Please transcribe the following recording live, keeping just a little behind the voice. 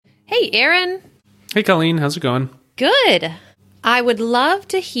Hey, Aaron. Hey, Colleen. How's it going? Good. I would love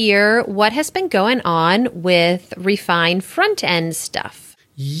to hear what has been going on with Refine front-end stuff.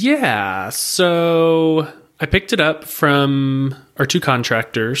 Yeah, so I picked it up from our two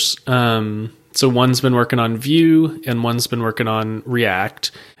contractors. So one's been working on Vue and one's been working on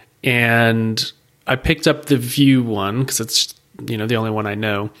React. And I picked up the Vue one because it's, the only one I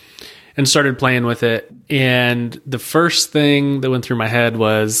know, and started playing with it. And the first thing that went through my head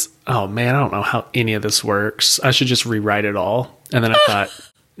was, oh man, I don't know how any of this works. I should just rewrite it all. And then I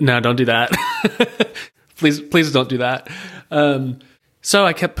thought, no, don't do that. Please don't do that. So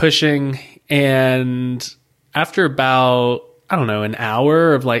I kept pushing, and after about, an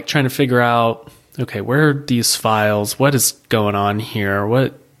hour of trying to figure out, okay, where are these files? What is going on here?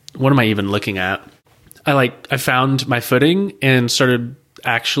 What am I even looking at? I found my footing and started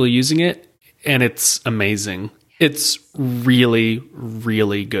actually using it, and it's amazing. It's really,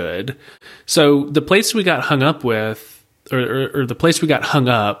 really good. So the place we got hung up with, or the place we got hung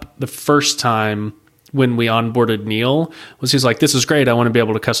up the first time when we onboarded Neil, was he's like, this is great. I want to be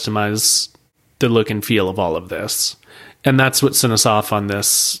able to customize the look and feel of all of this. And that's what sent us off on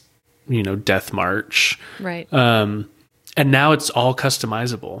this, death march. Right. And now it's all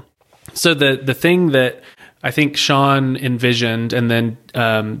customizable. So the thing that I think Sean envisioned and then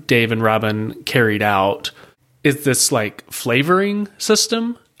Dave and Robin carried out is this flavoring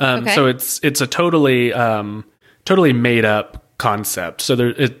system. Okay. So it's a totally made up concept.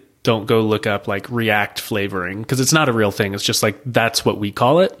 So don't go look up React flavoring, because it's not a real thing. It's just that's what we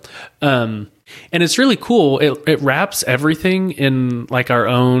call it. And it's really cool. It wraps everything in our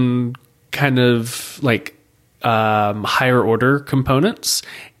own kind of higher order components,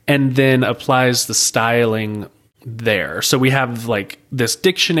 and then applies the styling there. So we have this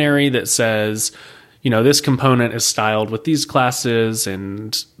dictionary that says, this component is styled with these classes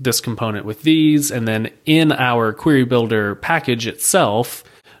and this component with these. And then in our Query Builder package itself,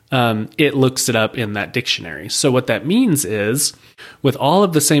 it looks it up in that dictionary. So what that means is, with all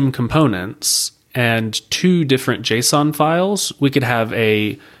of the same components and two different JSON files, we could have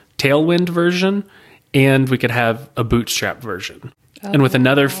a Tailwind version and we could have a Bootstrap version. And with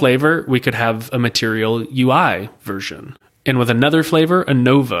another flavor, we could have a Material UI version. And with another flavor, a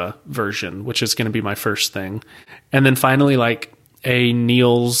Nova version, which is going to be my first thing. And then finally, a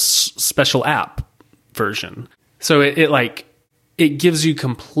Neil's special app version. So it gives you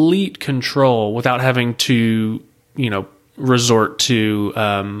complete control without having to, resort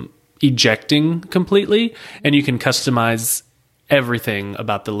to ejecting completely. And you can customize everything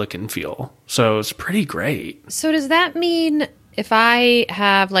about the look and feel. So it's pretty great. So does that mean if I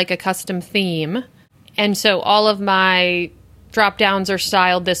have a custom theme, and so all of my drop downs are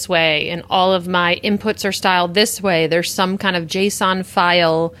styled this way and all of my inputs are styled this way, there's some kind of JSON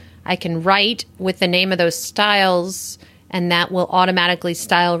file I can write with the name of those styles, and that will automatically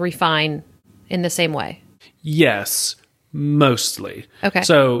style Refine in the same way? Yes, mostly. Okay.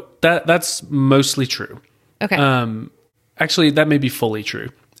 So that's mostly true. Okay. Actually, that may be fully true.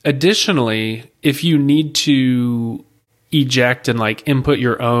 Additionally, if you need to eject and input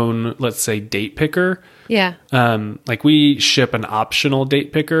your own, let's say, date picker. Yeah. We ship an optional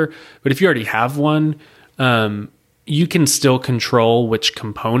date picker, but if you already have one, you can still control which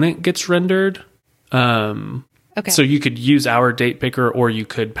component gets rendered. Okay. So you could use our date picker, or you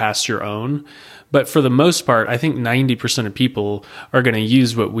could pass your own. But for the most part, I think 90% of people are going to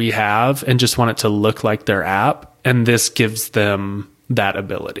use what we have and just want it to look like their app. And this gives them that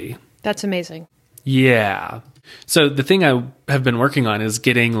ability. That's amazing. Yeah. So the thing I have been working on is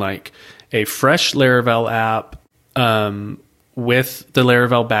getting a fresh Laravel app with the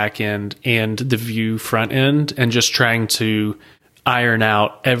Laravel backend and the Vue front end, and just trying to iron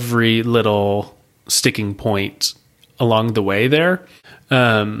out every little sticking point along the way there.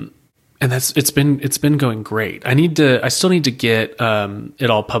 And it's been going great. I still need to get it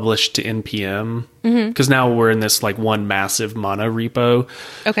all published to NPM, because now we're in this one massive mono repo.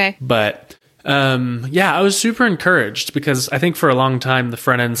 Okay. But I was super encouraged, because I think for a long time the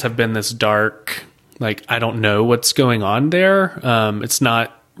front ends have been this dark, I don't know what's going on there. It's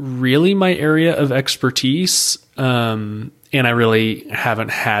not really my area of expertise, and I really haven't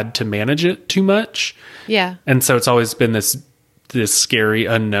had to manage it too much. Yeah. And so it's always been this scary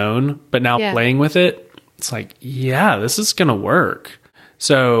unknown. But now playing with it, it's this is gonna work.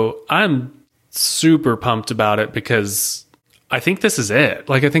 So I'm super pumped about it, because I think this is it.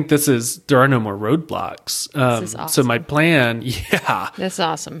 I think there are no more roadblocks. This is awesome. So my plan, That's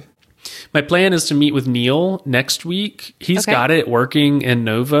awesome. My plan is to meet with Neil next week. He's got it working in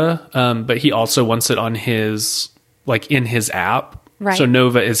Nova, but he also wants it on his, in his app Right. So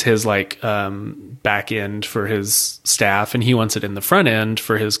Nova is his like back end for his staff, and he wants it in the front end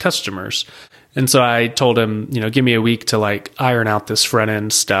for his customers. And so I told him, give me a week to like iron out this front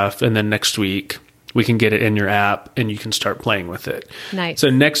end stuff, and then next week we can get it in your app and you can start playing with it. Nice.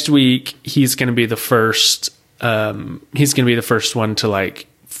 So next week he's going to be the first. He's going to be the first one to like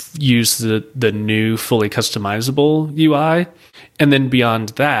use the new fully customizable UI, and then beyond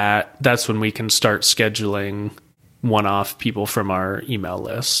that, that's when we can start scheduling one-off people from our email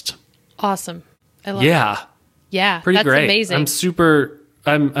list. Awesome. I love that. Yeah. Pretty that's great. Amazing.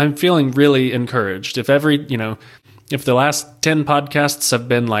 I'm feeling really encouraged. If the last 10 podcasts have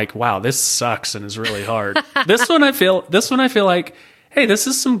been like, wow, this sucks and is really hard. this one I feel like, hey, this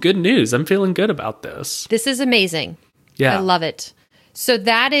is some good news. I'm feeling good about this. This is amazing. Yeah. I love it. So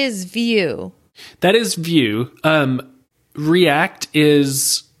that is Vue. That is Vue. React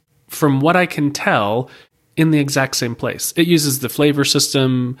is, from what I can tell, in the exact same place. It uses the flavor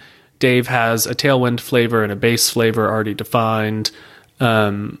system. Dave has a Tailwind flavor and a base flavor already defined.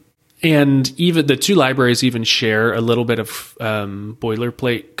 And even the two libraries even share a little bit of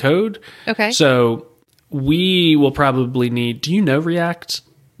boilerplate code. Okay. So we will probably need... Do you know React?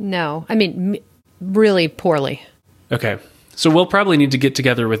 No. I mean, really poorly. Okay. So we'll probably need to get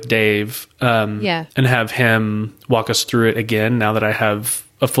together with Dave and have him walk us through it again now that I have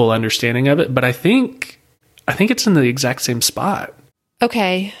a full understanding of it. But I think it's in the exact same spot.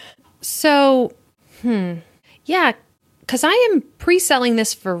 Okay. So, yeah, because I am pre-selling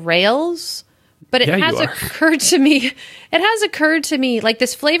this for Rails, but it has occurred to me, like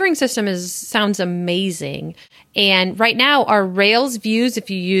this flavoring system sounds amazing. And right now our Rails views, if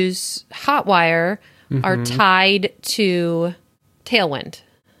you use Hotwire, are tied to Tailwind.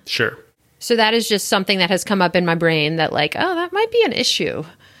 Sure. So that is just something that has come up in my brain that like, oh, that might be an issue.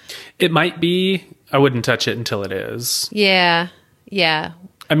 It might be. I wouldn't touch it until it is. Yeah. Yeah.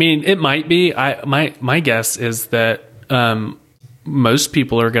 I mean, it might be. My guess is that most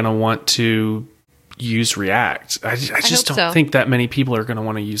people are going to want to use React. I just don't think that many people are going to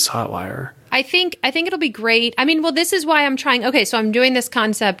want to use Hotwire. I think it'll be great. I mean, well, this is why I'm trying. Okay, so I'm doing this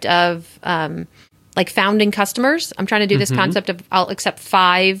concept of like founding customers. I'm trying to do this concept of I'll accept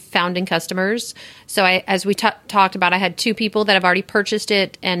 5 founding customers. So as we talked about, I had 2 people that have already purchased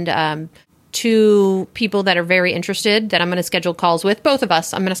it and 2 people that are very interested that I'm going to schedule calls with. Both of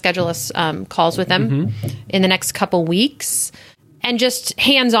us. I'm going to schedule us calls with them in the next couple weeks and just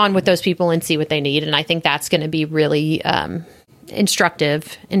hands-on with those people and see what they need. And I think that's going to be really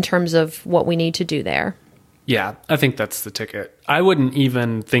instructive in terms of what we need to do there. Yeah, I think that's the ticket. I wouldn't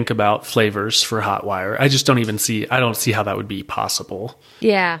even think about flavors for Hotwire. I just don't see how that would be possible.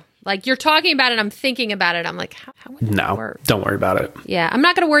 Yeah. Like you're talking about it, I'm thinking about it. I'm like, how would that work? Don't worry about it. Yeah, I'm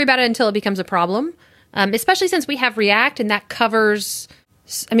not going to worry about it until it becomes a problem, especially since we have React and that covers,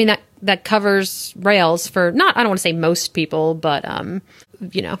 that covers Rails for I don't want to say most people, but,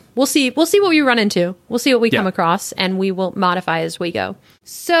 we'll see what we run into. We'll see what we come across and we will modify as we go.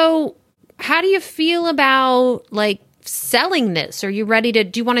 So how do you feel about like selling this? Are you ready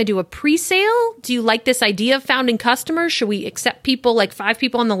do you want to do a pre-sale? Do you like this idea of founding customers? Should we accept people like 5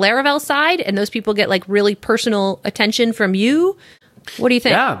 people on the Laravel side and those people get like really personal attention from you? What do you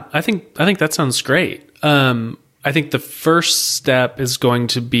think? Yeah, I think that sounds great. I think the first step is going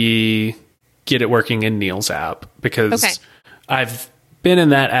to be get it working in Neil's app because I've been in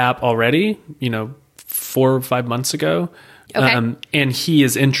that app already, 4 or 5 months ago. Okay. And he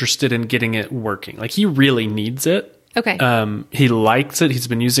is interested in getting it working. Like he really needs it. Okay. He likes it. He's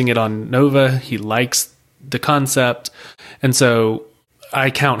been using it on Nova. He likes the concept. And so I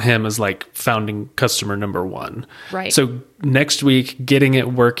count him as like founding customer number 1. Right. So next week, getting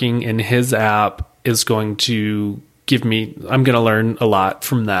it working in his app is going to I'm going to learn a lot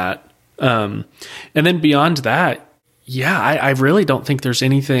from that. And then beyond that, I really don't think there's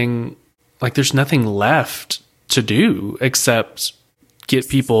anything, like there's nothing left to do except get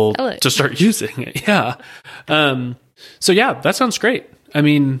people to start using it. Yeah. So that sounds great. I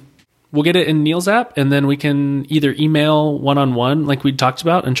mean, we'll get it in Neil's app and then we can either email one-on-one like we talked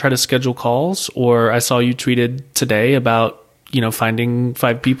about and try to schedule calls, or I saw you tweeted today about, finding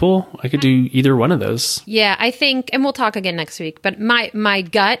 5 people. I could do either one of those. Yeah, I think, and we'll talk again next week, but my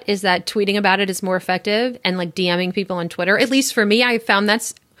gut is that tweeting about it is more effective and like DMing people on Twitter, at least for me, I found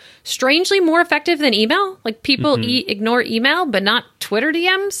that's strangely more effective than email. Like people ignore email, but not Twitter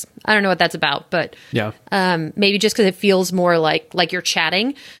DMs. I don't know what that's about, but maybe just because it feels more like you're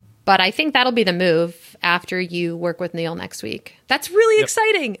chatting. But I think that'll be the move after you work with Neil next week. That's really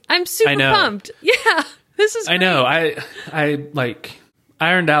exciting. I'm super pumped. Yeah, this is great. I know. I like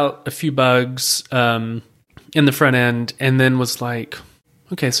ironed out a few bugs. in the front end, and then was like,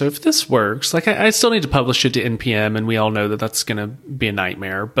 okay, so if this works, like I still need to publish it to NPM, and we all know that that's going to be a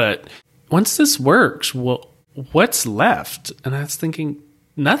nightmare. But once this works, well, what's left? And I was thinking,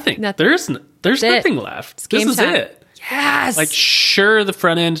 nothing. There's nothing left. This is it. Yes. Like, sure, the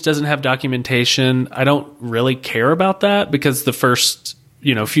front end doesn't have documentation. I don't really care about that because the first,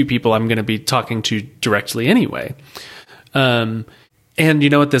 few people I'm going to be talking to directly anyway. And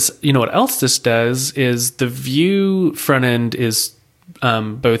what else this does is the Vue front end is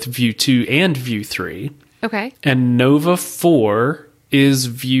both Vue 2 and Vue 3. Okay. And Nova 4 is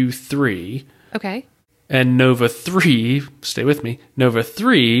Vue 3. Okay. And Nova 3, stay with me, Nova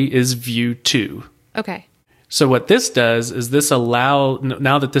 3 is Vue 2. Okay. So what this does is now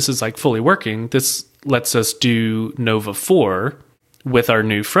that this is like fully working, this lets us do Nova 4 with our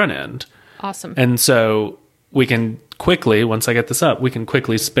new front end. Awesome. And so we can quickly, once I get this up, we can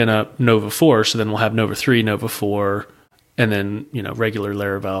quickly spin up Nova 4. So then we'll have Nova 3, Nova 4, and then, regular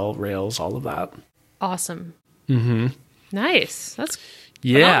Laravel, Rails, all of that. Awesome. Mm-hmm. Nice. That's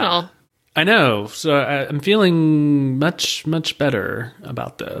phenomenal. I know. So I'm feeling much, much better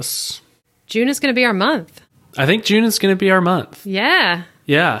about this. June is going to be our month. I think June is going to be our month. Yeah.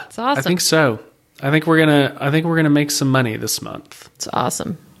 Yeah. It's awesome. I think so. I think we're gonna make some money this month. It's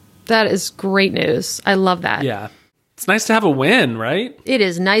awesome. That is great news. I love that. Yeah. It's nice to have a win, right? It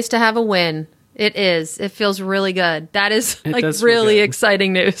is nice to have a win. It is. It feels really good. That is really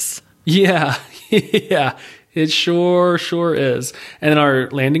exciting news. Yeah. Yeah. It sure is. And our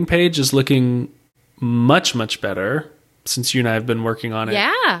landing page is looking much, much better since you and I have been working on it.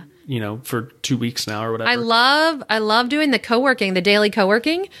 Yeah. For 2 weeks now or whatever. I love doing the co-working, the daily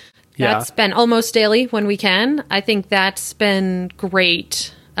co-working. That's been almost daily when we can. I think that's been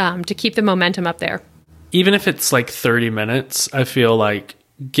great to keep the momentum up there. Even if it's like 30 minutes, I feel like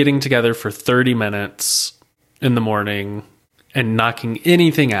getting together for 30 minutes in the morning and knocking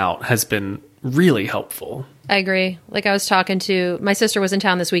anything out has been really helpful. I agree. Like I was talking to, my sister was in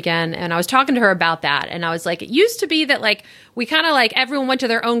town this weekend and I was talking to her about that. And I was like, it used to be that like, we kind of like everyone went to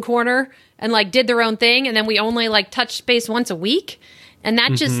their own corner and like did their own thing. And then we only like touched base once a week. And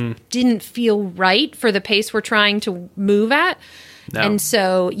that just didn't feel right for the pace we're trying to move at. No. And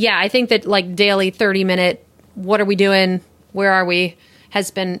so, yeah, I think that like daily 30-minute, what are we doing? Where are we?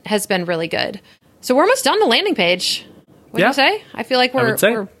 Has been really good. So we're almost done the landing page. What do you say? I feel like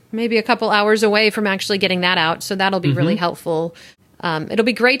we're maybe a couple hours away from actually getting that out. So that'll be really helpful. It'll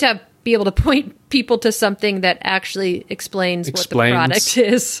be great to be able to point people to something that actually explains what the product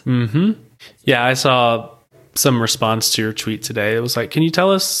is. Mm-hmm. Yeah, I saw some response to your tweet today. It was like, can you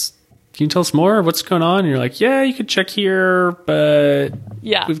tell us more? What's going on? And you're like, yeah, you could check here, but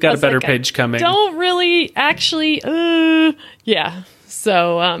we've got a better page coming. Don't really actually, yeah.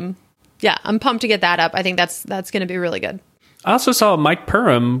 So, I'm pumped to get that up. I think that's going to be really good. I also saw Mike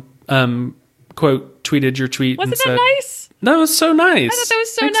Perham, quote, tweeted your tweet. Wasn't that nice? That was so nice. I thought that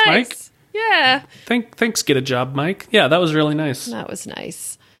was so Thanks, nice. Mike. Yeah. Thanks, get a job, Mike. Yeah, that was really nice. That was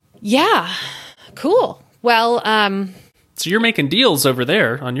nice. Yeah. Cool. Well, so you're making deals over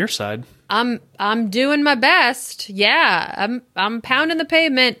there on your side. I'm doing my best. Yeah. I'm pounding the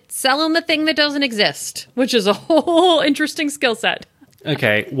pavement, selling the thing that doesn't exist, which is a whole interesting skill set.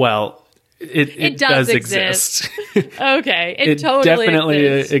 Okay. Well, it does exist. Okay. It totally definitely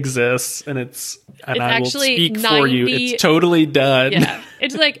exists, and I will speak for you. It's totally done. Yeah.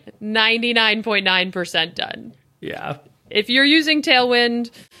 It's like 99.9% done. Yeah. If you're using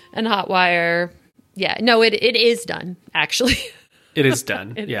Tailwind and Hotwire, yeah. No, it is done, actually. It is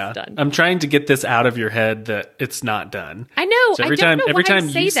done. It is done. I'm trying to get this out of your head that it's not done. I know. So every time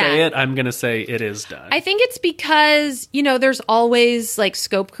you say it, I'm going to say it is done. I think it's because, there's always like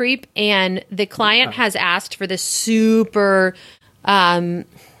scope creep, and the client has asked for this super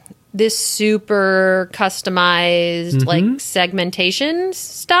customized like segmentation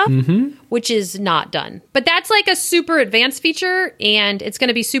stuff, which is not done. But that's like a super advanced feature, and it's going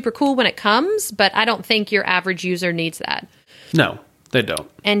to be super cool when it comes, but I don't think your average user needs that. No, they don't.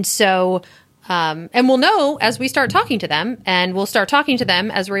 And so, and we'll know as we start talking to them, and we'll start talking to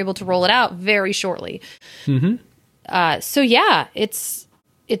them as we're able to roll it out very shortly. So yeah, it's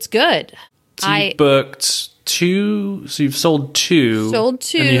good. So you booked 2. So you've sold 2. Sold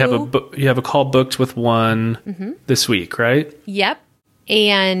 2. And you have a call booked with 1 this week, right? Yep.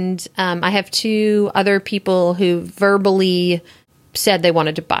 And I have 2 other people who verbally said they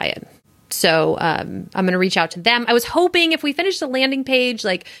wanted to buy it. So I'm going to reach out to them. I was hoping if we finish the landing page,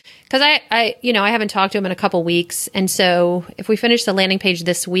 like, because I haven't talked to them in a couple weeks. And so if we finish the landing page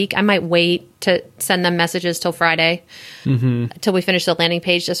this week, I might wait to send them messages till Friday, till we finish the landing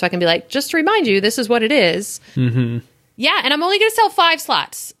page, just so I can be like, just to remind you, this is what it is. Yeah. And I'm only going to sell 5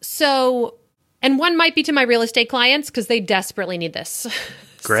 slots. So, and one might be to my real estate clients because they desperately need this.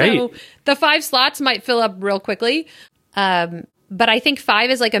 Great. So the 5 slots might fill up real quickly. But I think 5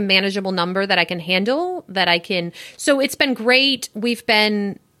 is like a manageable number that I can handle, that I can. So it's been great. We've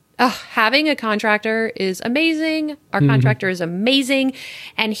been having a contractor is amazing. Our contractor is amazing.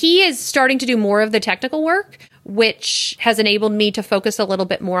 And he is starting to do more of the technical work, which has enabled me to focus a little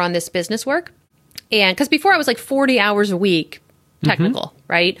bit more on this business work. And because before I was like 40 hours a week technical,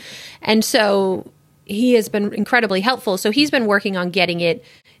 right? And so he has been incredibly helpful. So he's been working on getting it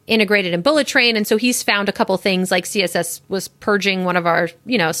integrated in Bullet Train. And so he's found a couple things like CSS was purging one of our,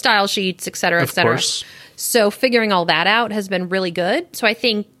 style sheets, et cetera, et cetera. Course. So figuring all that out has been really good. So I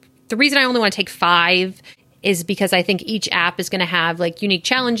think the reason I only want to take 5 is because I think each app is going to have like unique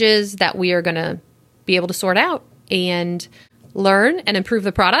challenges that we are going to be able to sort out and learn and improve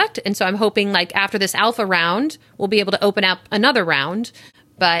the product. And so I'm hoping like after this alpha round, we'll be able to open up another round.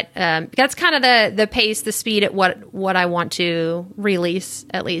 But that's kind of the pace, the speed at what I want to release,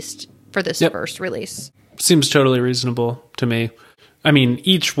 at least for this first release. Seems totally reasonable to me. I mean,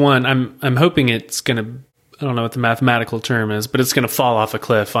 each one, I'm hoping it's going to, I don't know what the mathematical term is, but it's going to fall off a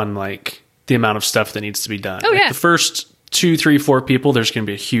cliff on like the amount of stuff that needs to be done. Oh, like yeah. The first 2, 3, 4 people, there's going to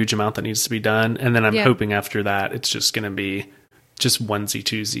be a huge amount that needs to be done. And then I'm hoping after that, it's just going to be just onesie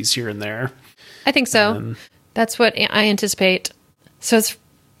twosies here and there. I think so. That's what I anticipate. So it's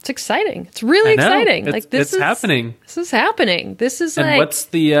exciting. It's really exciting. It's happening. This is happening. This is and like what's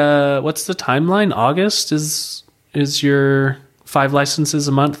the timeline? August is your 5 licenses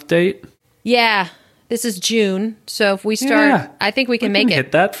a month date? Yeah. This is June. So if we start, I think we can make it.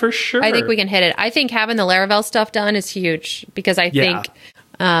 Hit that for sure. I think we can hit it. I think having the Laravel stuff done is huge because I think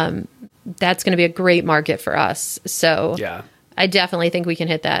that's going to be a great market for us. So I definitely think we can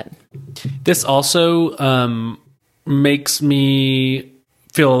hit that. This also makes me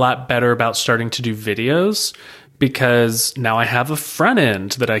feel a lot better about starting to do videos because now I have a front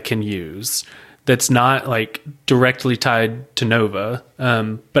end that I can use that's not like directly tied to Nova.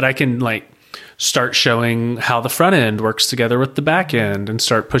 But I can like start showing how the front end works together with the back end and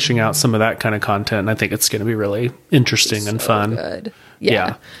start pushing out some of that kind of content. And I think it's going to be really interesting and fun. Good.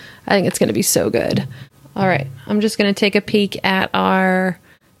 Yeah. I think it's going to be so good. All right. I'm just going to take a peek at our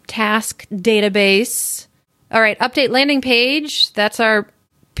task database. All right. Update landing page. That's our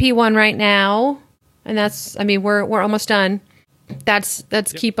P1 right now. And that's, I mean, we're almost done. That's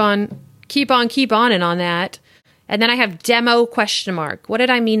keep on and on that. And then I have demo ? What did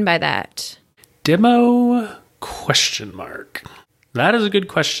I mean by that? Demo ? That is a good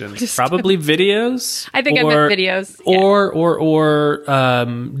question. Probably videos. I think I meant videos. Or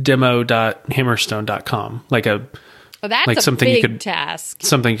demo.hammerstone.com. That's like a something big task.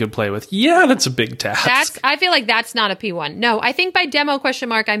 Something you could play with. Yeah, that's a big task. I feel like that's not a P1. No, I think by demo ?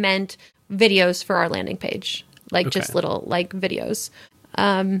 I meant videos for our landing page. Just little videos.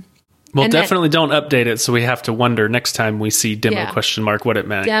 Well, definitely don't update it, so we have to wonder next time we see demo ? What it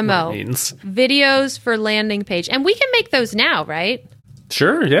meant. Demo. What it means. Videos for landing page. And we can make those now, right?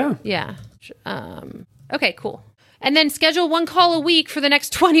 Sure, yeah. Yeah. Okay, cool. And then schedule 1 call a week for the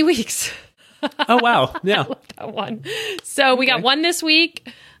next 20 weeks. Oh, wow. Yeah. I love that one. So we got one this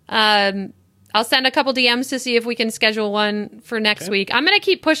week. I'll send a couple DMs to see if we can schedule one for next week. I'm going to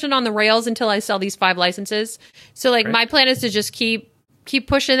keep pushing on the rails until I sell these 5 licenses. So my plan is to just keep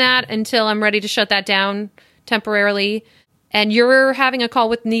pushing that until I'm ready to shut that down temporarily. And you're having a call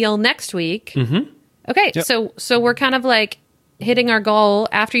with Neil next week. Mm-hmm. Okay. Yep. So we're kind of like hitting our goal.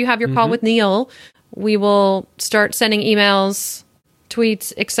 After you have your call with Neil, we will start sending emails,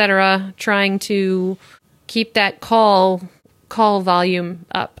 tweets, etc., trying to keep that call volume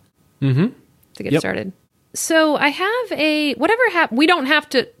up to get started. So I have we don't have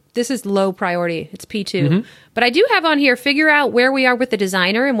to, this is low priority. It's P2. But I do have on here, figure out where we are with the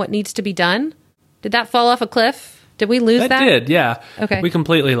designer and what needs to be done. Did that fall off a cliff? Did we lose that? That did, yeah. Okay. We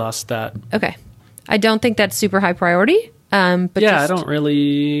completely lost that. Okay. I don't think that's super high priority. But I don't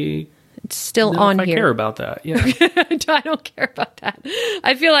really... It's still on here. I care about that. Yeah. I don't care about that.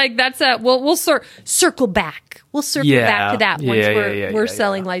 I feel like that's we'll circle back. We'll circle back to that once we're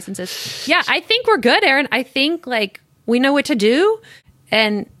selling licenses. Yeah, I think we're good, Aaron. I think we know what to do,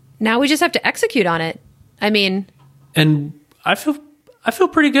 and now we just have to execute on it. I mean, and I feel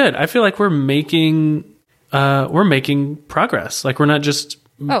pretty good. I feel like we're making progress. Like we're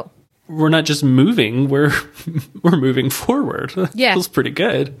we're not just moving, we're moving forward. Yeah. Feels pretty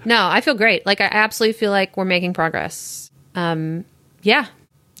good. No, I feel great. Like I absolutely feel like we're making progress. Yeah.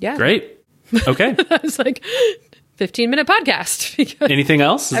 Great. Okay. It's like 15-minute podcast. Because anything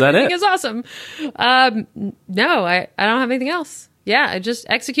else? Is that everything it? is awesome. No, I don't have anything else. Yeah, I just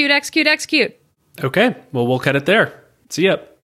execute. Okay. Well, we'll cut it there. See ya.